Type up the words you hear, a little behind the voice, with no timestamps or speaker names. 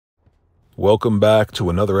Welcome back to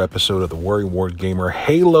another episode of the TheWorryWartGamer.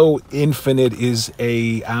 Halo Infinite is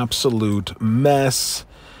a absolute mess.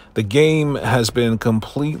 The game has been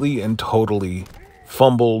completely and totally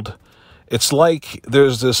fumbled. It's like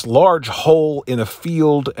there's this large hole in a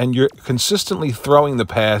field and you're consistently throwing the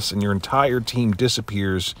pass and your entire team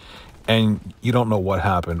disappears and you don't know what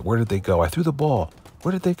happened. Where did they go? I threw the ball.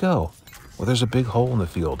 Where did they go? Well, there's a big hole in the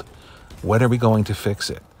field. When are we going to fix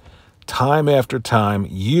it? Time after time,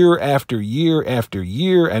 year after year after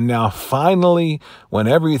year, and now finally, when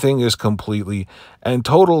everything is completely and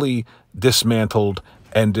totally dismantled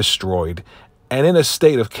and destroyed, and in a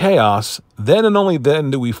state of chaos, then and only then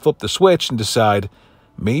do we flip the switch and decide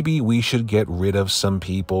maybe we should get rid of some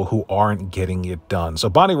people who aren't getting it done. So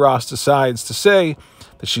Bonnie Ross decides to say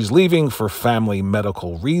that she's leaving for family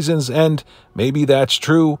medical reasons, and maybe that's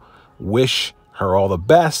true. Wish her all the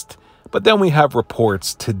best. But then we have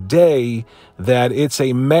reports today that it's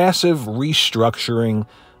a massive restructuring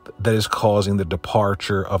that is causing the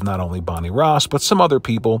departure of not only Bonnie Ross, but some other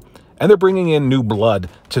people, and they're bringing in new blood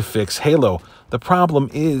to fix Halo. The problem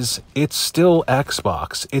is it's still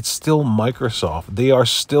Xbox. It's still Microsoft. They are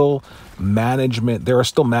still management. There are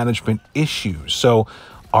still management issues. So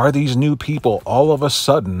are these new people all of a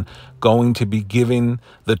sudden going to be given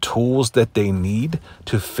the tools that they need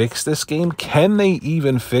to fix this game? Can they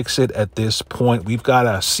even fix it at this point? We've got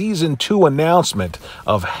a Season 2 announcement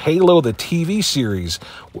of Halo, the TV series.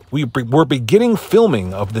 We're beginning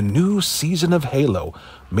filming of the new season of Halo.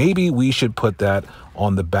 Maybe we should put that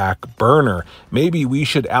on the back burner. Maybe we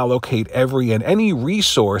should allocate every and any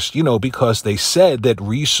resource, because they said that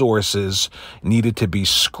resources needed to be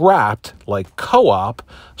scrapped, like co-op,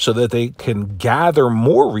 so that they can gather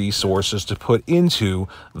more resources to put into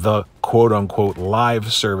the quote-unquote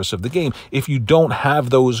live service of the game. If you don't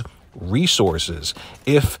have those resources,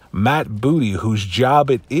 if Matt Booty, whose job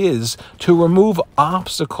it is to remove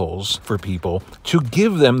obstacles for people, to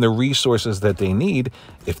give them the resources that they need,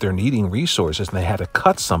 if they're needing resources and they had to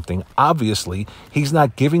cut something, obviously he's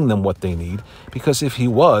not giving them what they need, because if he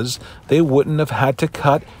was, they wouldn't have had to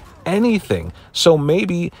cut anything. So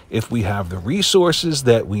maybe if we have the resources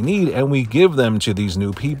that we need and we give them to these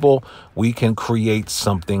new people, we can create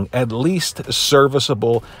something at least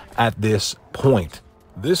serviceable at this point.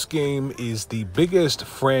 This game is the biggest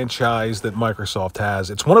franchise that Microsoft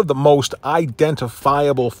has. It's one of the most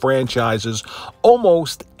identifiable franchises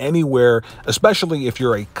almost anywhere, especially if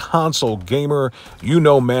you're a console gamer. You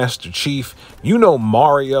know Master Chief, you know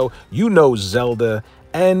Mario, you know Zelda,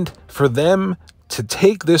 and for them to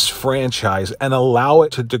take this franchise and allow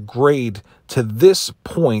it to degrade to this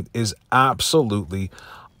point is absolutely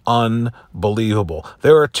unbelievable.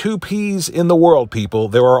 There are two P's in the world, people.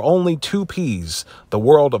 There are only two P's: the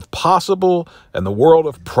world of possible and the world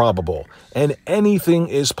of probable. And anything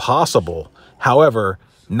is possible. However,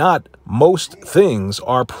 not most things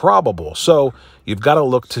are probable. So you've got to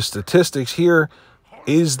look to statistics here.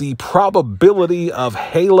 Is the probability of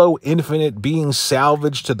Halo Infinite being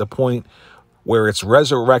salvaged to the point where it's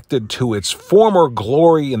resurrected to its former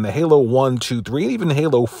glory in the Halo 1, 2, 3, and even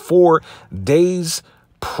Halo 4 days?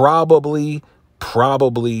 Probably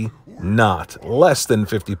not. Less than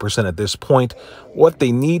 50% at this point. What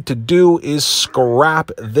they need to do is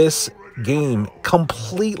scrap this game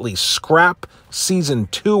completely. Scrap Season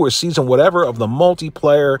 2 or Season whatever of the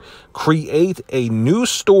multiplayer. Create a new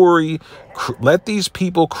story. Let these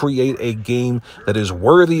people create a game that is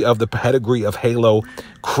worthy of the pedigree of Halo.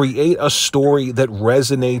 Create a story that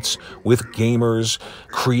resonates with gamers.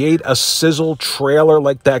 Create a sizzle trailer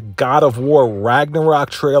like that God of War Ragnarok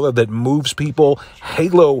trailer that moves people.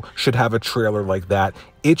 Halo should have a trailer like that.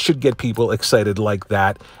 It should get people excited like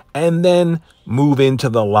that. And then move into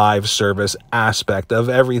the live service aspect of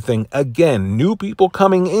everything. Again, new people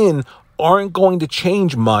coming in aren't going to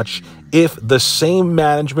change much if the same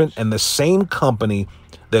management and the same company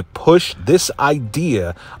that pushed this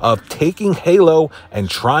idea of taking Halo and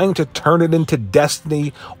trying to turn it into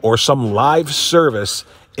Destiny or some live service,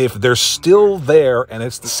 if they're still there and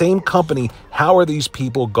it's the same company, how are these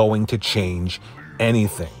people going to change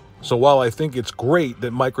anything? So while I think it's great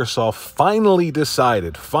that Microsoft finally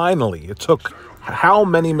decided, it took how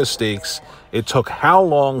many mistakes, it took how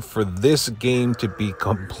long for this game to be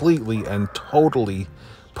completely and totally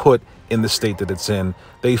put in the state that it's in.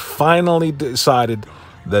 They finally decided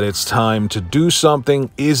that it's time to do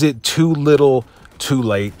something. Is it too little, too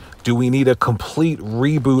late? Do we need a complete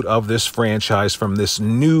reboot of this franchise from this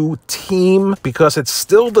new team? Because it's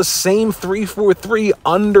still the same 343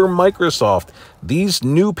 under Microsoft. These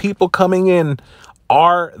new people coming in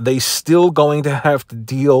Are they still going to have to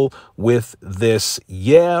deal with this?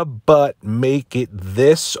 Yeah, but make it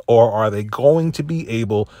this, or are they going to be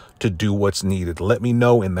able to do what's needed? Let me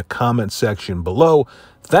know in the comment section below.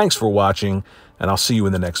 Thanks for watching, and I'll see you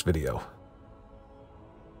in the next video.